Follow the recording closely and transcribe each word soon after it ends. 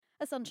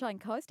A Sunshine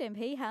Coast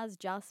MP has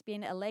just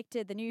been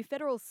elected the new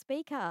federal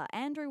speaker.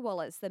 Andrew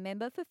Wallace, the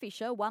member for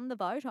Fisher, won the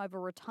vote over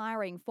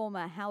retiring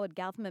former Howard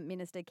Government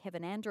Minister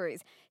Kevin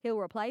Andrews. He'll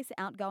replace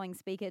outgoing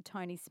Speaker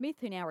Tony Smith,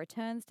 who now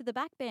returns to the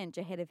backbench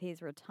ahead of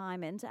his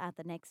retirement at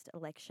the next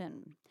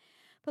election.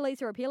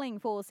 Police are appealing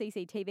for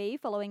CCTV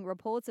following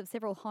reports of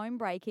several home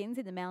break-ins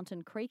in the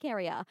Mountain Creek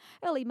area.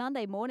 Early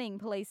Monday morning,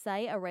 police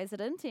say a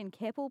resident in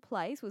Keppel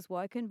Place was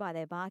woken by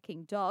their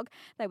barking dog.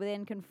 They were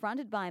then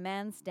confronted by a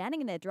man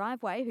standing in their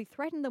driveway who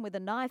threatened them with a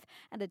knife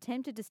and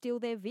attempted to steal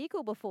their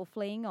vehicle before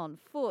fleeing on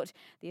foot.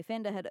 The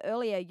offender had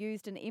earlier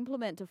used an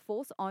implement to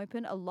force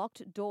open a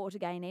locked door to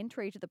gain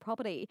entry to the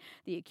property.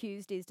 The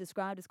accused is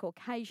described as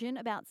Caucasian,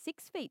 about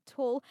 6 feet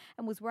tall,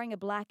 and was wearing a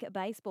black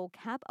baseball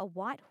cap, a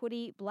white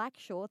hoodie, black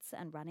shorts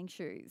and running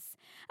shoes.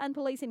 And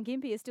police in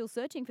Gympie are still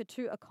searching for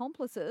 2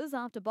 accomplices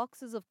after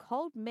boxes of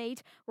cold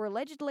meat were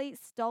allegedly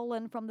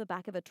stolen from the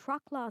back of a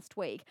truck last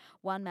week.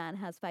 One man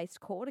has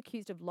faced court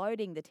accused of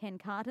loading the 10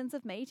 cartons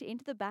of meat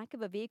into the back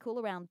of a vehicle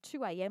around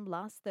 2 a.m.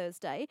 last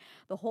Thursday.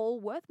 The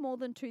haul, worth more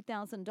than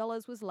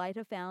 $2,000, was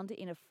later found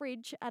in a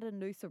fridge at a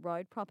Noosa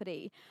Road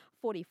property.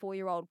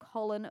 44-year-old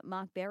Colin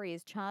Mark Berry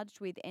is charged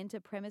with enter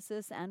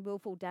premises and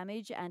willful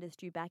damage and is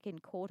due back in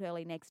court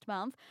early next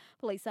month.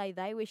 Police say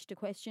they wish to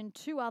question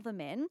 2 other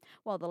men,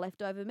 while the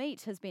leftover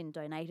meat has been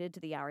donated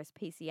to the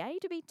RSPCA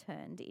to be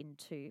turned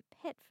into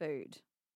pet food.